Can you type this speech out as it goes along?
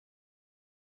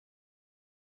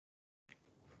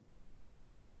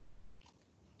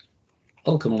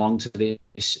Welcome along to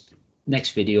this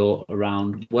next video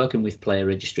around working with player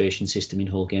registration system in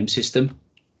whole game system.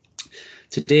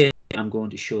 Today I'm going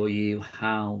to show you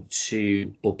how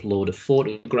to upload a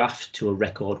photograph to a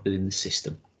record within the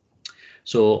system.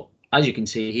 So as you can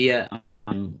see here,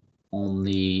 I'm on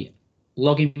the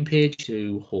login page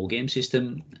to whole game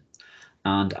system,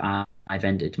 and I've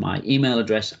entered my email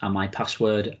address and my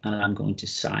password, and I'm going to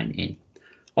sign in.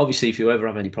 Obviously, if you ever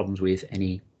have any problems with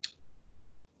any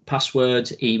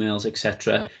passwords, emails,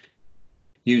 etc.,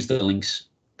 use the links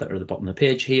that are at the bottom of the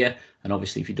page here. And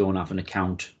obviously, if you don't have an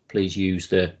account, please use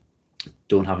the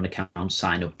don't have an account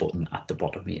sign up button at the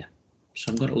bottom here.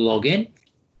 So I'm going to log in.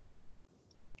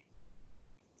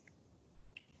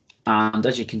 And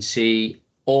as you can see,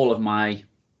 all of my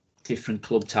different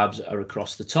club tabs are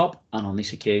across the top. And on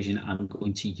this occasion, I'm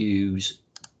going to use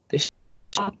this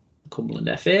tab, Cumberland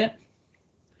FA.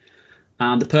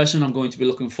 And the person I'm going to be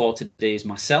looking for today is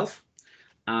myself.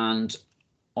 And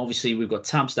obviously, we've got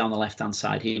tabs down the left-hand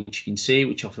side here, which you can see,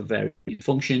 which offer various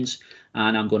functions.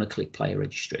 And I'm going to click player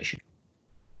registration.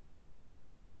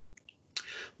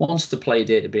 Once the player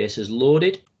database is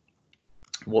loaded,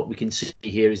 what we can see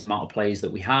here is the amount of players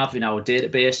that we have in our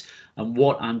database. And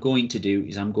what I'm going to do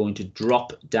is I'm going to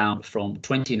drop down from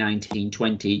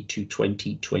 2019-20 to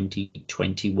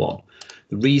 2020-21.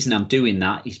 The reason I'm doing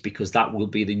that is because that will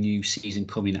be the new season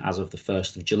coming as of the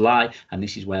 1st of July. And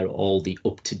this is where all the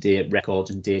up-to-date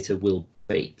records and data will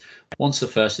be. Once the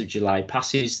 1st of July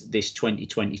passes, this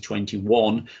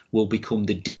 2020-21 will become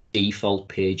the default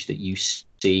page that you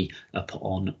see up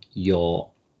on your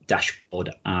dashboard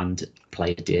and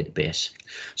player database.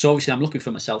 So obviously I'm looking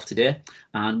for myself today,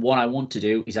 and what I want to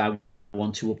do is I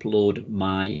want to upload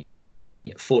my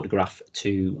photograph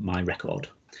to my record.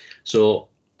 So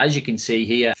as you can see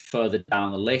here further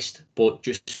down the list, but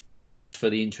just for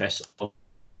the interest of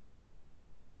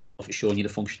showing you the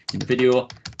function in the video,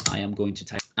 I am going to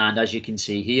type, and as you can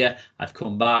see here, I've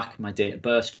come back, my date of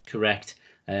birth is correct.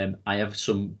 I have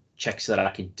some checks that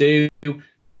I can do.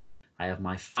 I have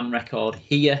my fan record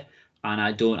here, and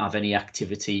I don't have any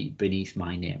activity beneath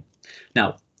my name.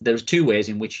 Now, there's two ways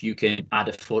in which you can add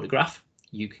a photograph.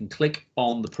 You can click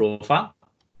on the profile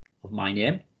of my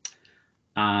name,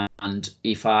 and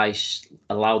if I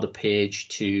allow the page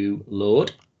to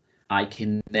load, I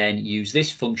can then use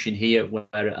this function here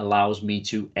where it allows me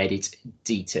to edit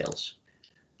details.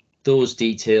 Those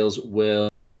details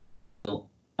will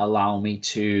allow me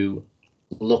to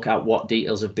look at what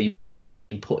details have been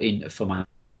put in for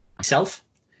myself,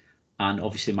 and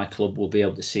obviously my club will be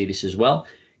able to see this as well.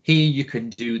 Here you can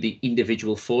do the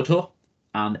individual photo,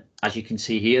 and as you can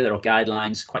see here, there are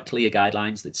guidelines, quite clear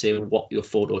guidelines that say what your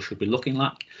photo should be looking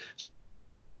like.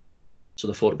 So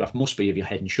the photograph must be of your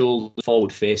head and shoulders,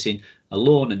 forward facing,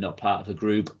 alone and not part of a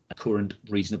group, a current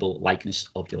reasonable likeness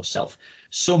of yourself.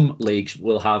 Some leagues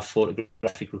will have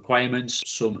photographic requirements,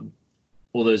 some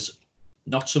others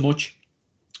not so much.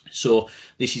 So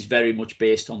this is very much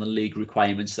based on the league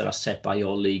requirements that are set by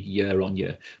your league year on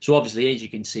year. So obviously, as you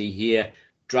can see here,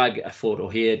 drag a photo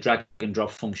here, drag and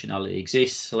drop functionality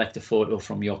exists, select a photo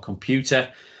from your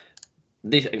computer.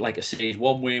 This, like I say, is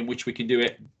one way in which we can do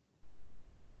it.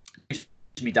 It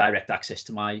gives me direct access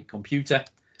to my computer,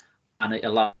 and it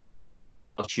allows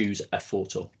me to choose a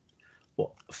photo.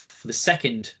 But for the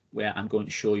second, where I'm going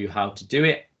to show you how to do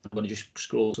it, I'm going to just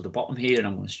scroll to the bottom here, and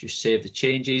I'm going to just save the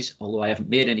changes. Although I haven't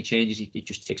made any changes, it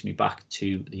just takes me back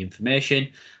to the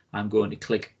information. I'm going to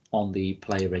click on the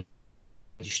player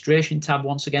registration tab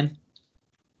once again,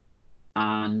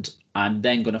 and I'm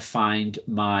then going to find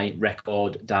my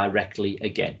record directly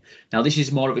again. Now, this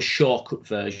is more of a shortcut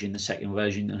version, the second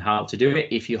version, and how to do it.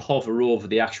 If you hover over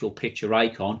the actual picture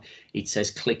icon, it says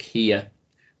click here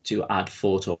to add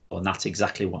photo, and that's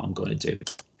exactly what I'm going to do.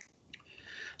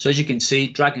 So as you can see,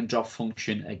 drag and drop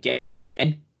function again,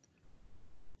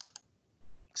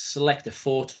 select a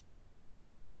photo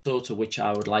to which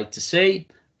I would like to see,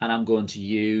 and I'm going to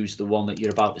use the one that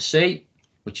you're about to see,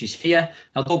 which is here.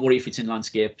 Now, don't worry if it's in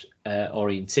landscape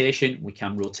orientation, we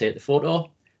can rotate the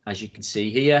photo. As you can see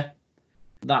here,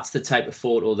 that's the type of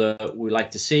photo that we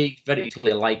like to see, very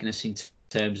clear likeness in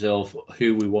terms of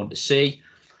who we want to see.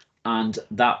 And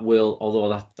that will, although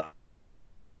that's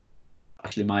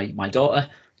actually my daughter,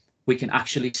 we can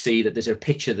actually see that there's a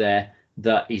picture there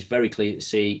that is very clear to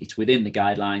see. It's within the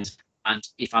guidelines. And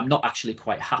if I'm not actually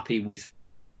quite happy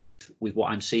with what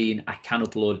I'm seeing, I can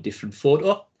upload a different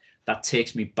photo. That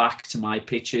takes me back to my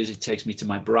pictures. It takes me to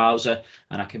my browser,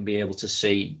 and I can be able to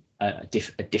see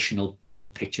additional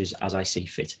pictures as I see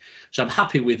fit. So I'm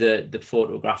happy with the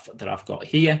photograph that I've got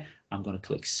here. I'm going to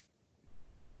click.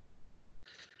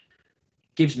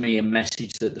 gives me a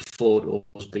message that the photo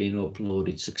has been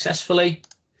uploaded successfully,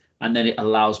 and then it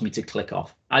allows me to click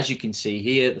off. As you can see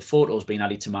here, the photo has been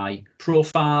added to my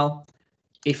profile.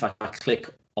 If I click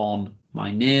on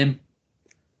my name,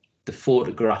 the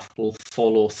photograph will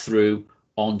follow through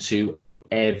onto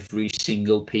every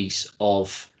single piece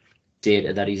of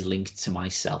data that is linked to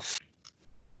myself.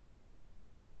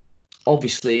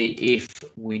 Obviously, if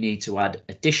we need to add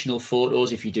additional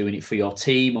photos, if you're doing it for your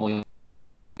team or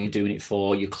you're doing it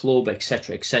for your club,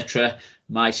 etc., etc.,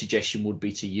 my suggestion would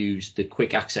be to use the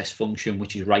quick access function,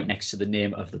 which is right next to the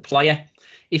name of the player.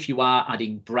 If you are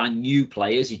adding brand new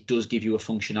players, it does give you a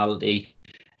functionality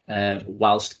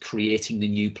whilst creating the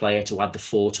new player to add the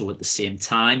photo at the same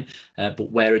time.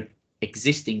 But where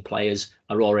existing players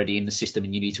are already in the system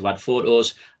and you need to add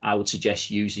photos, I would suggest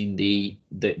using the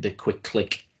quick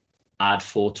click add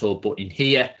photo button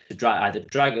here to either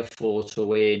drag a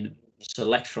photo in,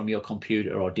 select from your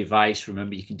computer or device.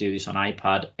 Remember, you can do this on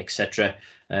iPad, etc.,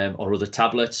 or other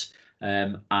tablets,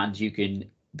 and you can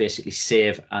basically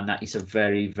save, and that is a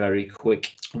very, very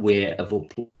quick way of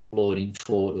uploading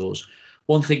photos.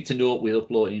 One thing to note with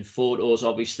uploading photos,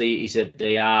 obviously, is that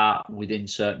they are within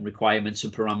certain requirements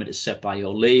and parameters set by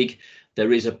your league.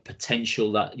 There is a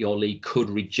potential that your league could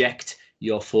reject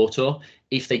your photo.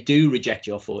 If they do reject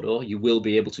your photo, you will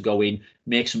be able to go in,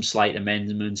 make some slight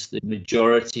amendments. The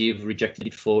majority of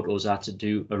rejected photos are to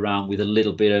do around with a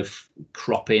little bit of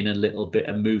cropping, a little bit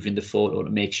of moving the photo to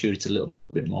make sure it's a little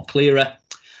bit more clearer.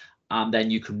 And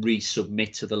then you can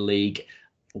resubmit to the league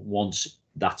once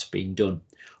that's been done.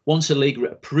 Once a league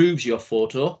approves your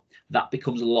photo, that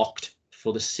becomes locked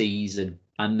for the season.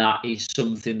 And that is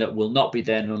something that will not be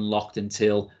then unlocked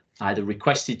until either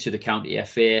requested to the county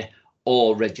FA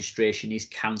or registration is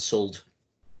cancelled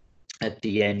at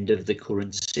the end of the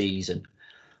current season.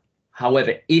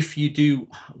 However, if you do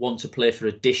want to play for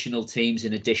additional teams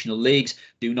in additional leagues,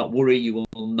 do not worry, you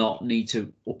will not need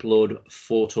to upload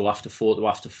photo after photo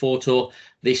after photo.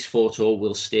 This photo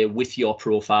will stay with your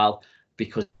profile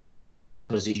because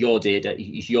it's your data,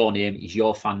 it's your name, it's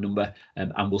your fan number,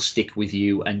 and will stick with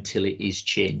you until it is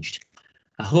changed.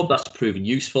 I hope that's proven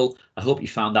useful. I hope you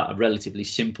found that a relatively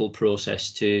simple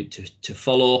process to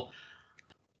follow.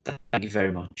 Thank you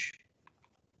very much.